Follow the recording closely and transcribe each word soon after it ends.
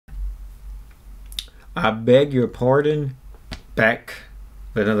I beg your pardon. Back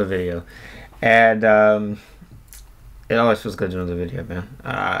with another video, and it always feels good to do another video, man.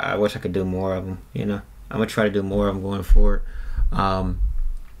 I wish I could do more of them. I'm gonna try to do more of them going forward. Um,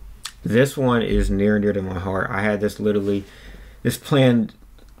 this one is near and dear to my heart. I had this plan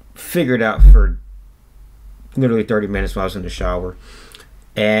figured out for literally 30 minutes while I was in the shower,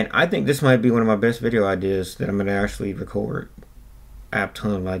 and I think this might be one of my best video ideas that I'm gonna actually record. I have a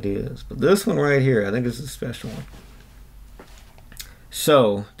ton of ideas, but this one right here, I think this is a special one.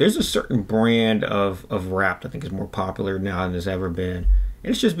 So there's a certain brand of rap that I think is more popular now than it's ever been.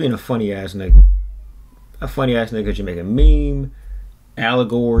 And it's just being a funny ass nigga. A funny ass nigga, you make a meme,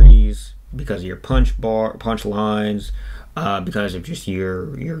 allegories, because of your punch lines, because of just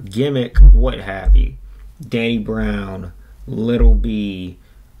your gimmick, what have you. Danny Brown, Little B,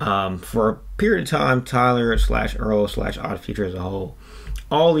 for a period of time, Tyler / Earl / Odd Future as a whole.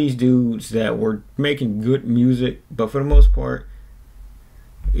 All these dudes that were making good music, but for the most part,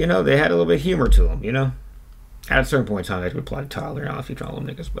 they had a little bit of humor to them, At a certain point in time, they would apply to Tyler and Odd Future, all them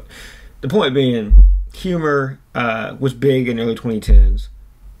niggas. But the point being, humor was big in the early 2010s.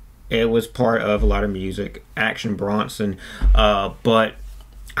 It was part of a lot of music. Action Bronson. But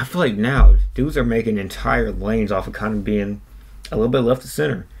I feel like now, dudes are making entire lanes off of kind of being a little bit left to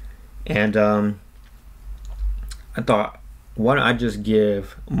center. And I thought, why don't I just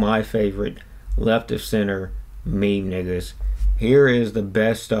give my favorite left of center meme niggas. Here is the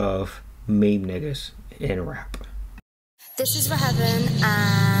best of meme niggas in rap. This is for heaven.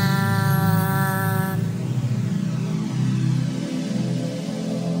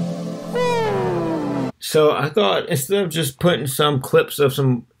 So I thought, instead of just putting some clips of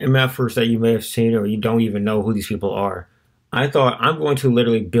some MFers that you may have seen or you don't even know who these people are, I thought I'm going to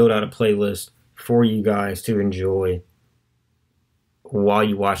literally build out a playlist for you guys to enjoy while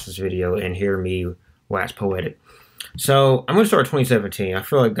you watch this video and hear me wax poetic. So I'm going to start 2017. I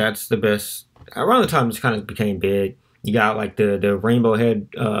feel like that's the best. Around the time this kind of became big, you got like the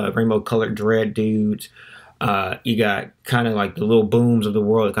rainbow colored dread dudes. You got kind of like the little booms of the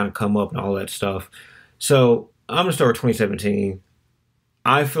world that kind of come up and all that stuff. So I'm going to start with 2017.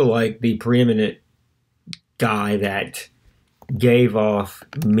 I feel like the preeminent guy that gave off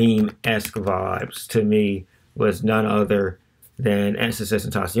meme-esque vibes to me was none other than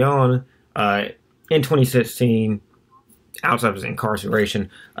XXXTentacion. In 2016, outside of his incarceration,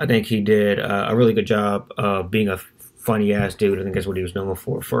 I think he did a really good job of being a funny ass dude. I think that's what he was known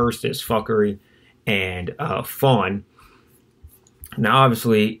for. First is fuckery and fun. Now,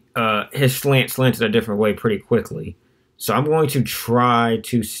 obviously, his slanted a different way pretty quickly. So I'm going to try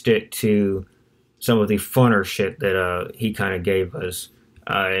to stick to some of the funner shit that he kind of gave us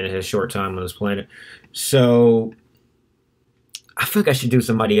in his short time on this planet. So I feel like I should do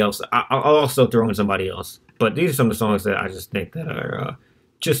somebody else. I'll also throw in somebody else. But these are some of the songs that I just think that are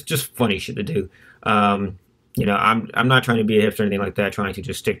just funny shit to do. I'm not trying to be a hipster or anything like that. Trying to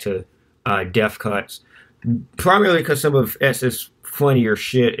just stick to def cuts. Primarily because some of S's funnier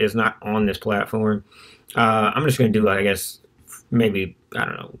shit is not on this platform. I'm just going to do, I guess, maybe, I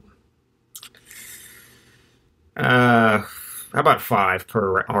don't know. How about 5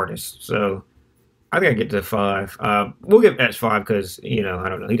 per artist? So I think I get to 5. We'll give S 5 because, I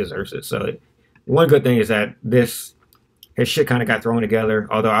don't know, he deserves it. So one good thing is that his shit kind of got thrown together.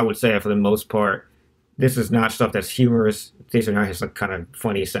 Although I would say that for the most part, this is not stuff that's humorous. These are not his like, kind of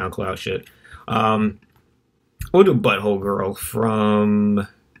funny SoundCloud shit. We'll do Butthole Girl from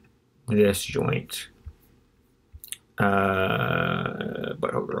this joint.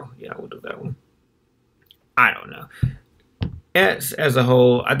 Butthole Girl. Yeah, we'll do that one. I don't know. As a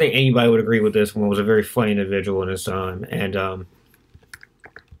whole, I think anybody would agree with this one. Was a very funny individual in his time. And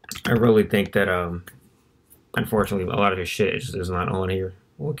I really think that, unfortunately, a lot of his shit is not on here.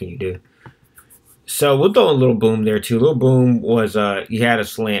 What can you do? So we'll throw a Little Boom there, too. Little Boom was, he had a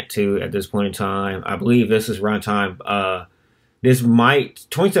slant, too, at this point in time. I believe this is around time.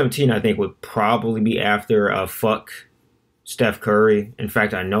 2017, I think, would probably be after Fuck Steph Curry. In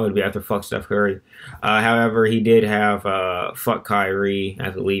fact, I know it'd be after Fuck Steph Curry. However, he did have Fuck Kyrie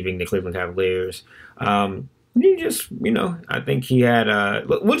after leaving the Cleveland Cavaliers. He just, I think he had,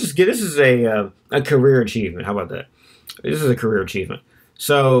 we'll just get, this is a career achievement. How about that? This is a career achievement.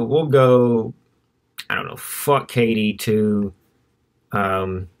 So we'll go, I don't know, Fuck Katie to, if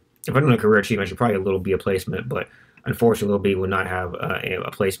I'm doing a career achievement, I should probably Little B a placement, but unfortunately, Little B would not have a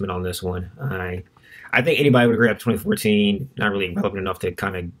placement on this one. I think anybody would agree after 2014, not really relevant enough to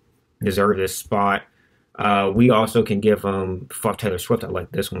kind of deserve this spot. We also can give Fuck Taylor Swift. I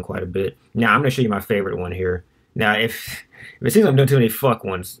like this one quite a bit. Now, I'm going to show you my favorite one here. Now, if it seems I'm doing too many fuck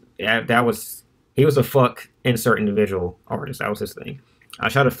ones, that was He was a fuck insert individual artist. That was his thing. I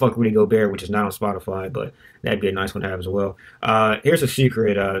tried to fuck Rudy Gobert, which is not on Spotify, but that'd be a nice one to have as well. Here's a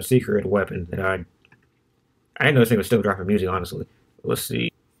secret weapon that I didn't know this thing was still dropping music, honestly. Let's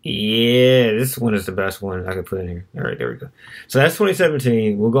see. Yeah, this one is the best one I could put in here. All right, there we go. So that's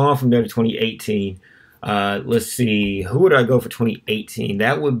 2017. We'll go on from there to 2018. Let's see. Who would I go for 2018?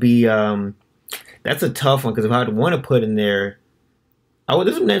 That would be that's a tough one because if I'd want to put in there,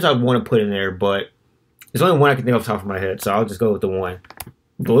 there's some names I'd want to put in there, but there's only one I can think off the top of my head, so I'll just go with the one.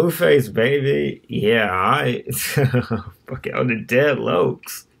 Blueface, baby. Yeah, fuck it, on the Dead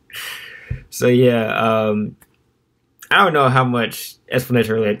Lokes. So yeah, I don't know how much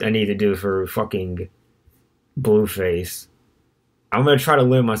explanation really I need to do for fucking Blueface. I'm gonna try to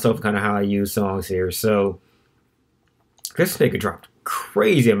limit myself kind of how I use songs here. So this nigga dropped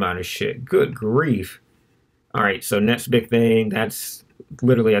crazy amount of shit. Good grief. All right, so next big thing. That's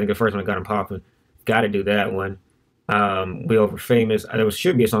literally I think the first one I got him popping. Got to do that one. We Over Famous. There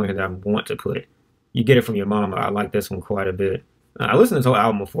should be a song that I want to put. You Get It From Your Mama. I like this one quite a bit. I listened to this whole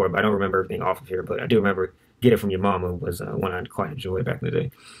album before, but I don't remember everything off of here. But I do remember Get It From Your Mama was one I quite enjoyed back in the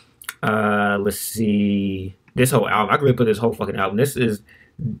day. Let's see. This whole album. I could really put this whole fucking album. This is,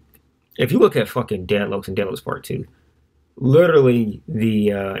 if you look at fucking Dead Lokes and Dead Lokes Part 2, literally the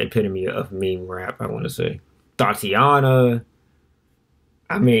epitome of meme rap, I want to say. Tatiana.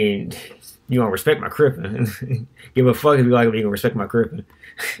 I mean, you gonna respect my crippin'. Give a fuck if you like it, you gonna respect my crippin'.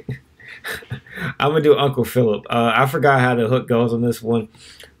 I'm gonna do Uncle Philip. I forgot how the hook goes on this one,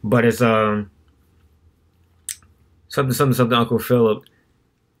 but it's something Uncle Philip,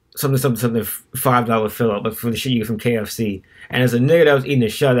 something $5 Philip, but for the shit you get from KFC. And as a nigga that was eating the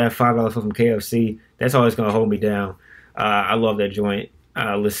shit of that $5 from KFC, that's always gonna hold me down. I love that joint.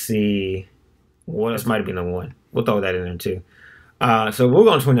 Let's see, what else might have been the one. We'll throw that in there too. So we'll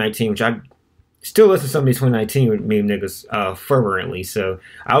go on 2019, which I still listen to some of these 2019 meme niggas fervently, so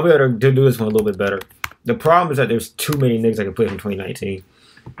I'll be able to do this one a little bit better. The problem is that there's too many niggas I can put from 2019.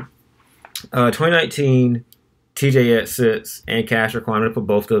 2019, TJ and Cash Raquan. I'm gonna put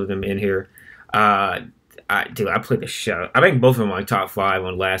both of them in here. I played the show. I think both of them are like top 5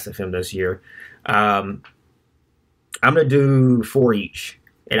 on Last FM this year. I'm gonna do 4 each.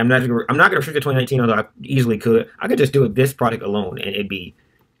 And I'm not gonna restrict to 2019, although I easily could. I could just do this product alone, and it'd be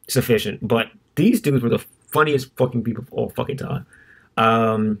sufficient. But these dudes were the funniest fucking people of all fucking time.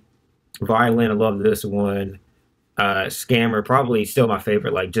 Violin, I love this one. Scammer, probably still my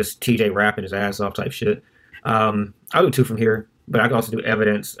favorite. Like just TJ rapping his ass off type shit. I'll do 2 from here, but I can also do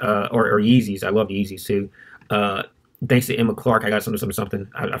Evidence or Yeezys. I love Yeezys too. Thanks to Emma Clark, I got something.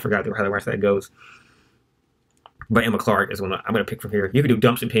 I forgot how the rest of that goes. But Emma Clark is one I'm going to pick from here. You can do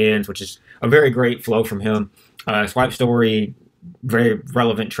Dumps and Pins, which is a very great flow from him. Swipe Story, very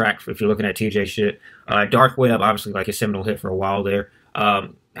relevant track if you're looking at TJ shit. Dark Web, obviously like his seminal hit for a while there. I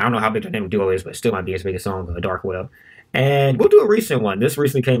don't know how big the name of duo is, but it still might be his biggest song, Dark Web. And we'll do a recent one. This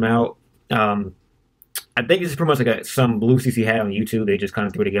recently came out. I think this is pretty much like some bluesies he had on YouTube. They just kind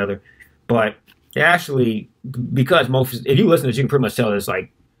of threw together. But actually, because if you listen to it, you can pretty much tell it's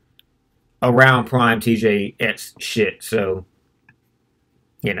like around prime TJX shit, so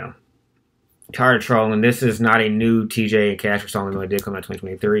you know, tired of trolling. This is not a new TJ and Cash song, though it did come out in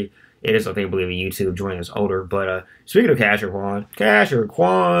 2023. It is, I think, I believe, a YouTube joint is older. But speaking of Cash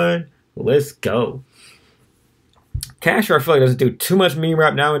Raquan, let's go. Cash, I feel like doesn't do too much meme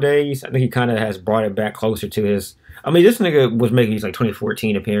rap nowadays. I think he kind of has brought it back closer to his. I mean, this nigga was making these like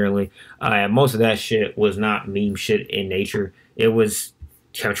 2014 apparently, and most of that shit was not meme shit in nature. It was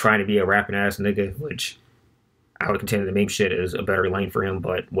him trying to be a rapping ass nigga, which I would contend the meme shit is a better lane for him,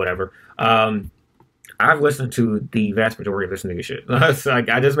 but whatever. I've listened to the vast majority of this nigga shit. So, like,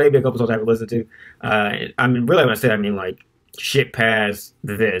 I just maybe a couple songs I haven't listened to. I mean, really, when I say that, I mean like shit past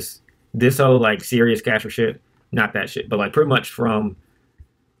this whole like serious Cash shit, not that shit, but like pretty much from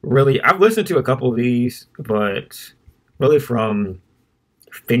really, I've listened to a couple of these, but really from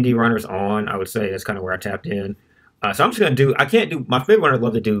Fendi Runners on, I would say that's kind of where I tapped in. So I'm just gonna do. I can't do my favorite one. I'd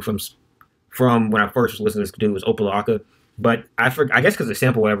love to do from when I first listened to this dude was Opalaka, but I guess because the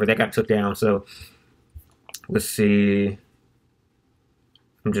sample whatever that got took down. So let's see.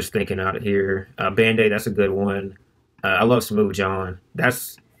 I'm just thinking out of here. Band-Aid, that's a good one. I love Smooth John.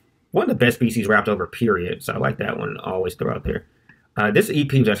 That's one of the best beats he's rapped over. Period. So I like that one. Always throw out there. This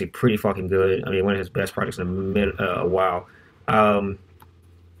EP was actually pretty fucking good. I mean, one of his best projects in a while.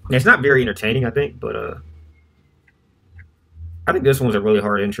 It's not very entertaining, I think, but I think this one's a really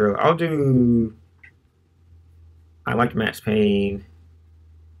hard intro. I liked Max Payne.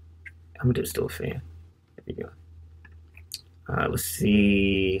 I'm gonna do Still a Fan. There you Let's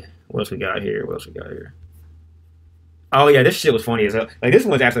see. What else we got here? What else we got here? Oh yeah, this shit was funny as hell. Like this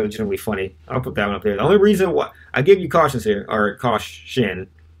one's actually legitimately funny. I'll put that one up there. The only reason why I give you cautions here, or caution,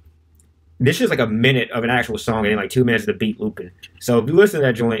 this is like a minute of an actual song and then like 2 minutes of the beat looping. So if you listen to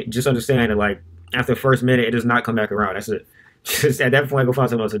that joint, just understand that like after the first minute, it does not come back around. That's it. Just at that point, go find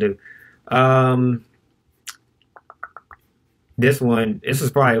something else to do. This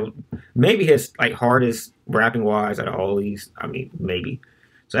is probably maybe his like hardest rapping wise out of all these. I mean, maybe.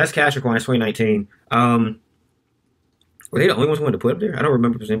 So that's Cash Requirements 2019. Were they the only ones who wanted to put up there? I don't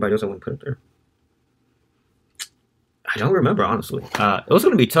remember if there's anybody else I want to put up there. I don't remember, honestly. What's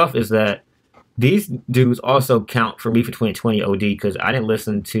going to be tough is that these dudes also count for me for 2020 OD because I didn't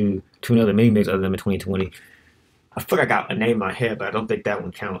listen to another meme mix other than in 2020. I feel like I got a name in my head, but I don't think that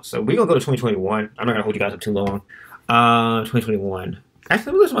one counts. So we're going to go to 2021. I'm not going to hold you guys up too long. 2021. Actually,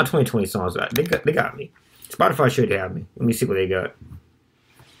 let me listen to my 2020 songs. They got me. Spotify should have me. Let me see what they got.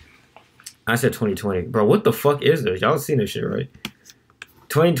 I said 2020. Bro, what the fuck is this? Y'all seen this shit, right?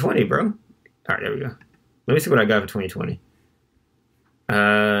 2020, bro. All right, there we go. Let me see what I got for 2020.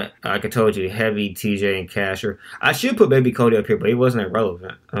 Like I told you, Heavy, TJ, and Casher. I should put Baby Cody up here, but he wasn't that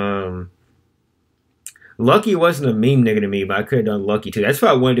relevant. Lucky wasn't a meme nigga to me, but I could have done Lucky too. That's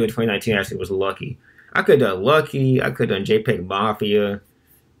what I wanted to do in 2019, actually, was Lucky. I could have done Lucky. I could have done JPEG Mafia.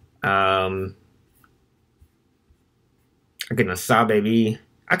 I could have done Saw Baby.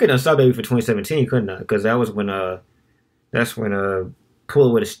 I could have done Saw Baby for 2017, couldn't I? Because that was when that's when Pull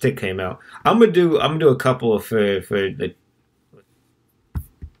It With a Stick came out. I'm gonna do a couple of for the.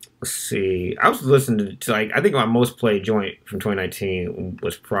 Let's see. I was listening to like I think my most played joint from 2019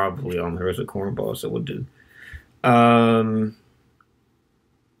 was probably on Hers with Cornball, so we'll do. Damn,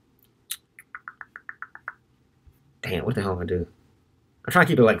 what the hell am I do? I'm trying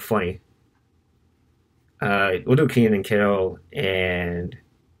to keep it like funny. We'll do Keenan and Kel and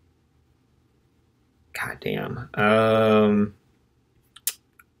goddamn.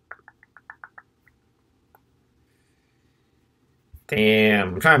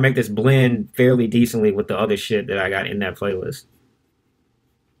 Damn, I'm trying to make this blend fairly decently with the other shit that I got in that playlist.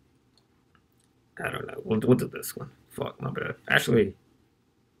 I don't know. We'll do this one. Fuck, my bad. Actually,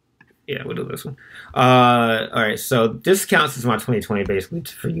 yeah, we'll do this one. All right, so this counts as my 2020 basically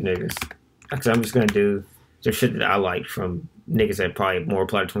for you niggas. Because I'm just gonna do some shit that I like from niggas that probably more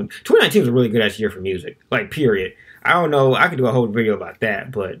apply to 2019 was a really good ass year for music. Like, period. I don't know. I could do a whole video about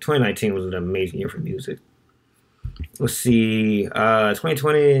that, but 2019 was an amazing year for music. Let's see.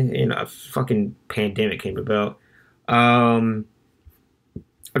 2020, you know, a fucking pandemic came about. I'm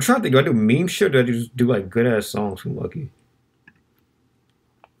trying to think. Do I do meme shit or do I just do like good ass songs from Lucky?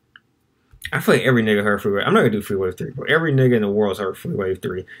 I feel like every nigga heard Free Wave. I'm not gonna do Free Wave 3, bro. Every nigga in the world's heard Free Wave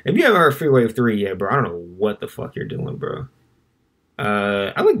 3. If you haven't heard Free Wave 3 yet, bro, I don't know what the fuck you're doing, bro.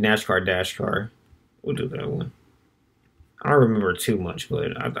 I like NASCAR Dash Car. We'll do that one. I don't remember too much,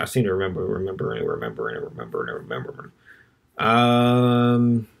 but I seem to remembering.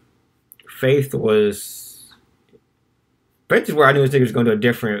 Faith is where I knew this nigga was going to a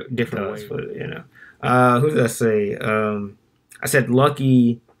different way, but you know. Who did I say? I said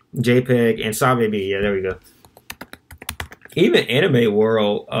Lucky, JPEG, and Saw Baby. Yeah, there we go. Even Anime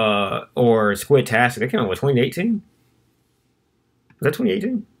World or Squid Tastic, they came out, what, 2018? Was that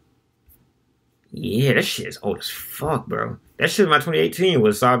 2018? Yeah, that shit is old as fuck, bro. That shit in my 2018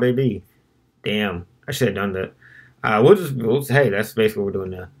 was Saw Baby. Damn, I should have done that. Hey, that's basically what we're doing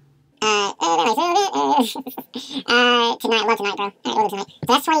now. Tonight, love tonight, bro. Love tonight.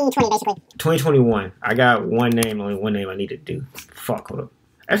 So that's 2020, basically. 2021. I got one name, only one name I need to do. Fuck, hold up.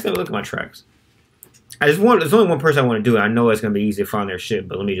 Actually, let me look at my tracks. There's only one person I want to do it. I know it's gonna be easy to find their shit,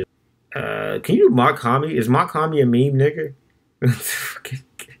 but let me just. Can you do Mock Hami? Is Mock Hami a meme, nigga?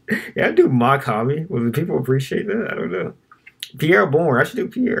 Yeah, I do Mock Hami. Will people appreciate that? I don't know. Pierre Bourne. I should do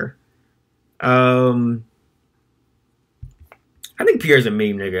Pierre. I think Pierre's a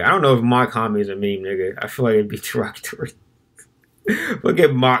meme nigga. I don't know if Mock Hami is a meme nigga. I feel like it'd be derogatory. Look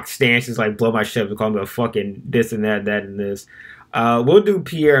at Mock stances like blow my shit and call me a fucking this and that, and this. We'll do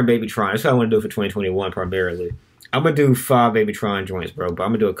Pierre and Baby Tron. That's what I want to do for 2021 primarily. I'm gonna do 5 Baby Tron joints, bro, but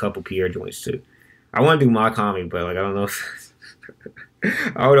I'm gonna do a couple Pierre joints too. I want to do Mock Hami, but like I don't know.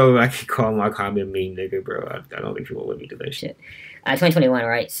 I don't know if I can call Mock Hami a meme nigga, bro. I don't think people will let me do that shit. 2021,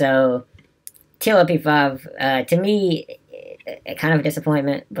 right? So, TLP5, to me, kind of a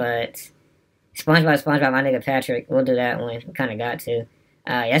disappointment, but SpongeBob, my nigga Patrick, we'll do that one. We kind of got to.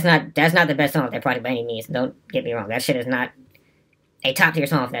 That's not the best song of that project by any means. Don't get me wrong. That shit is not a top tier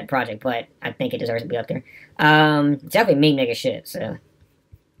song for that project, but I think it deserves to be up there. Definitely meme nigga shit. So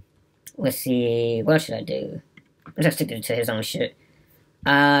let's see, what should I do? just to his own shit.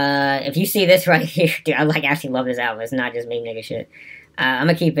 If you see this right here, dude, I like actually love this album. It's not just me nigga shit. I'm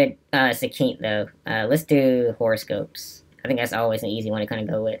gonna keep it succinct though. Let's do horoscopes. I think that's always an easy one to kind of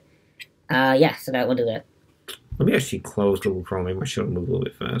go with. Yeah, so we'll do that. Let me actually close Google Chrome. Maybe I should move a little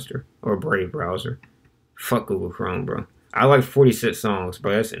bit faster. Or Brave browser. Fuck Google Chrome, bro. I like 46 songs,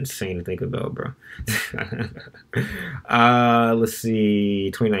 bro. That's insane to think about, bro. Let's see.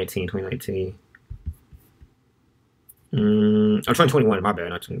 2019. Oh, 2021. My bad,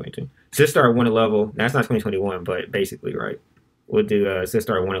 not 2019. Sister at 1 level. That's not 2021, but basically, right? We'll do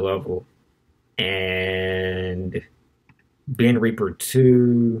Sister at 1 level. And Ben Reaper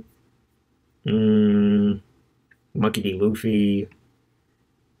 2. Monkey D. Luffy.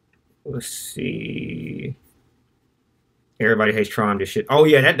 Let's see. Everybody Hates Tron. This shit. Oh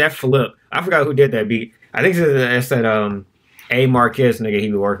yeah, that flip. I forgot who did that beat. I think that's that A Marquez nigga he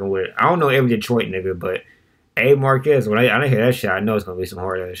be working with. I don't know every Detroit nigga, but A Marquez. When I didn't hear that shit, I know it's gonna be some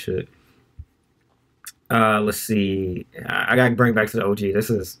hard ass shit. Let's see. I gotta bring back to the OG. This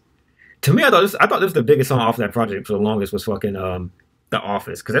is, to me, I thought this was the biggest song off that project for the longest was fucking The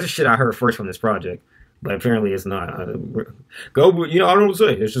Office, because that's the shit I heard first from this project. But apparently it's not. I don't know what to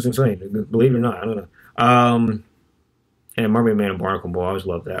say. It's just insane. Believe it or not, I don't know. And Mermaid Man and Barnacle Boy, I always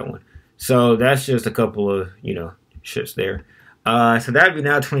loved that one. So that's just a couple of, shits there. So that'd be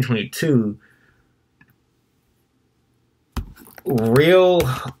now 2022. Real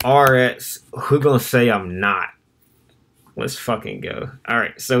RX, who gonna say I'm not? Let's fucking go.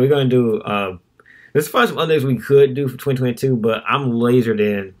 Alright, so we're gonna do, there's probably some other things we could do for 2022, but I'm lasered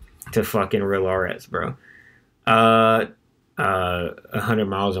in to fucking Real RX, bro. 100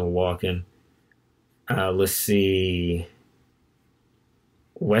 Miles and Walking. Let's see.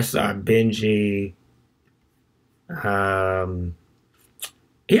 Westside Benji.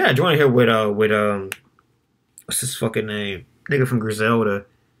 Yeah, I joined here with what's his fucking name? Nigga from Griselda.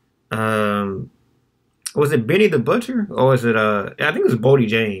 Was it Benny the Butcher? Or was it I think it was Bodie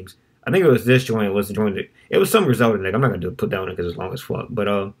James. I think it was this joint was the joint that, it was some Griselda nigga. I'm not gonna put that on it because it's long as fuck. But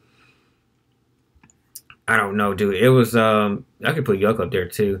I don't know, dude. It was I could put Yuck up there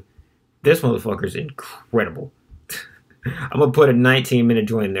too. This motherfucker's incredible. I'm gonna put a 19-minute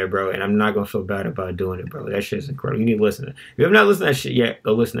joint in there, bro, and I'm not gonna feel bad about doing it, bro. That shit's incredible. You need to listen to it. If you have not listened to that shit yet,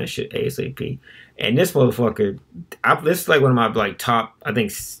 go listen to that shit ASAP. And this motherfucker, this is like one of my top, I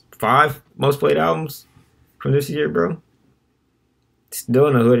think, 5 most played albums from this year, bro. Still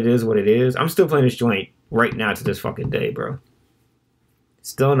in the hood, it is what it is. I'm still playing this joint right now to this fucking day, bro.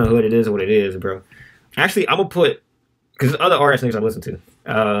 Still in the hood, it is what it is, bro. Actually, I'm gonna put, because there's other artists niggas I listen to.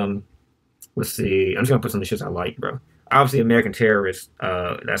 Let's see. I'm just gonna put some of the shits I like, bro. Obviously, American Terrorist.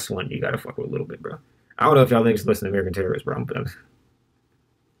 That's one you gotta fuck with a little bit, bro. I don't know if y'all niggas listen to American Terrorist, bro. I'm not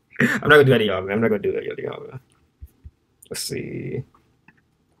gonna do that to y'all, man. I'm not gonna do that to y'all, man. Let's see.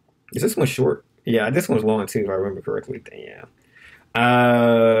 Is this one short? Yeah, this one's long too, if I remember correctly. Damn.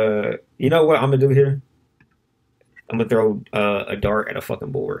 You know what I'm gonna do here? I'm gonna throw a dart at a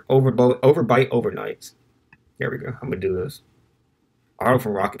fucking board. Overbite overnights. Here we go. I'm gonna do this. Auto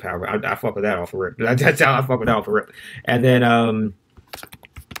from Rocket Power. I fuck with that off a rip. That's how I fuck with that off a rip. And then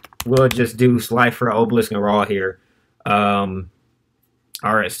we'll just do Slife for Obelisk and Raw here. RS2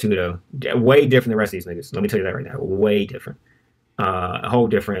 though. Way different than the rest of these niggas. Let me tell you that right now. Way different. A whole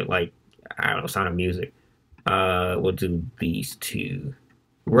different, I don't know, sound of music. We'll do these two.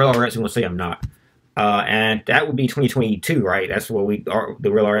 Real RS, we're gonna say I'm not. And that would be 2022, right? That's what we are,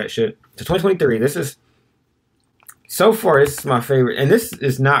 the Real RS shit. So 2023, this is, so far, this is my favorite. And this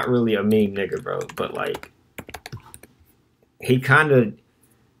is not really a meme nigga, bro. But, he kind of,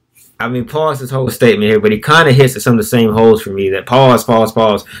 pause this whole statement here, but he kind of hits at some of the same holes for me. That pause. That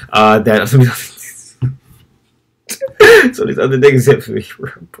so these other niggas hit for me,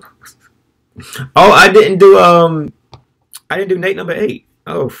 bro. Oh, I didn't do Nate number 8.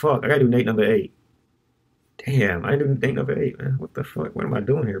 Oh, fuck. I gotta do Nate number 8. Damn, I didn't do Nate number 8, man. What the fuck? What am I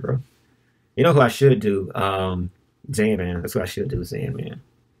doing here, bro? You know who I should do? Zanman. That's what I should do, Zanman.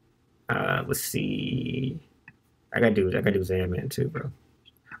 Let's see. I gotta do Zanman too, bro.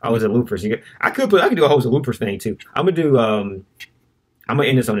 Oh, is it Loopers? I could do a whole Loopers thing too. I'm gonna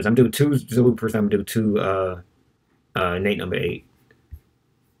end this on this. I'm gonna do 2 Loopers. I'm gonna do 2 Nate number 8.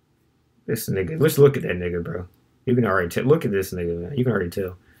 This nigga. Let's look at that nigga, bro. You can already tell. Look at this nigga, man. You can already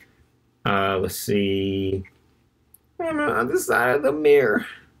tell. Let's see. I'm on this side of the mirror.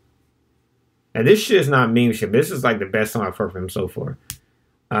 Now, this shit is not meme shit, but this is the best song I've heard from him so far.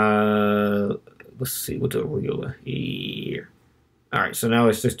 Let's see. What's a real here? Alright, so now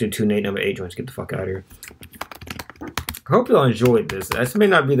let's just do 2 Nate number 8 joints. Get the fuck out of here. I hope y'all enjoyed this. This may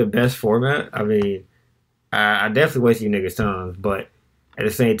not be the best format. I definitely wasted you niggas' time, but at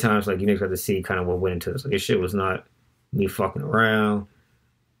the same time, it's like you niggas got to see kind of what went into this. Like, this shit was not me fucking around.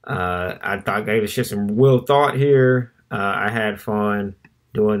 I thought I gave this shit some real thought here. I had fun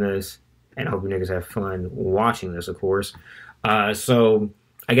doing this, and I hope you niggas have fun watching this, of course. So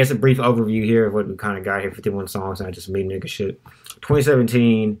I guess a brief overview here of what we kind of got here: 51 songs, not just me nigga shit.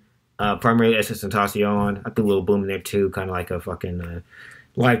 2017, primarily SS Tentacion. I threw a little boom in there too, kind of like a fucking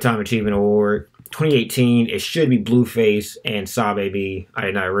Lifetime Achievement Award. 2018, it should be Blueface and Saw Baby. I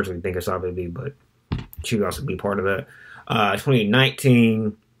did not originally think of Saw Baby, but she could also be part of that.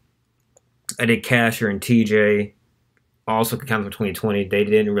 2019, I did Casher and TJ. Also could count for 2020. They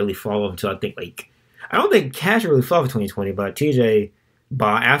didn't really follow until I think I don't think Casher really followed for 2020, but TJ,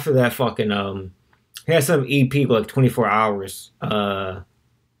 by after that fucking he had some EP like 24 hours on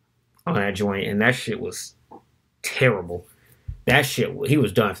that joint, and that shit was terrible. That shit, he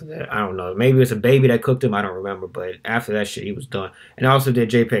was done for that. I don't know. Maybe it's a baby that cooked him. I don't remember. But after that shit, he was done. And I also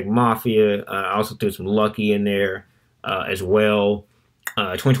did JPEG Mafia. I also threw some Lucky in there as well.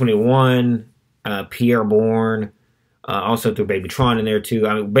 2021, Pierre Bourne. Also threw Baby Tron in there too.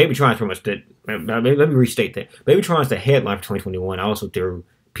 I mean, Baby Tron's pretty much the. Let me restate that. Baby Tron's the headline for 2021. I also threw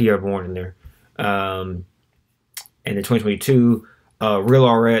Pierre Bourne in there. And then 2022,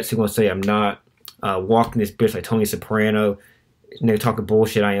 Real RX. He's gonna say I'm not walking this bitch like Tony Soprano. Nigga talking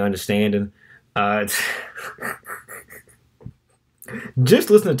bullshit I ain't understanding. Just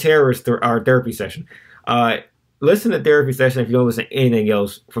listen to Terrorist our therapy session. Listen to therapy session if you don't listen to anything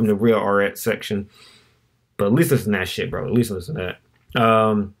else from the Real RX section. But at least listen to that shit, bro. At least listen to that.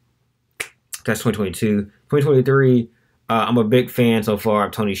 That's 2022. 2023, I'm a big fan so far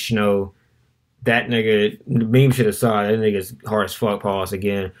of Tony Snow. That nigga, meme shit aside, that nigga's hard as fuck, pause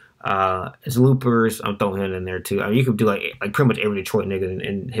again. As loopers, I'm throwing him in there too. I mean, you could do like pretty much every Detroit nigga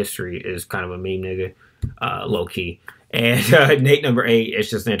in history is kind of a meme nigga, low key. And Nate number 8 is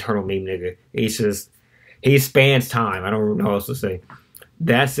just an eternal meme nigga. He spans time. I don't know what else to say.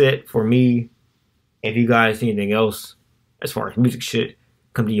 That's it for me. If you guys see anything else as far as music shit,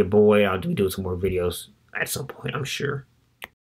 come to your boy. I'll be doing some more videos at some point, I'm sure.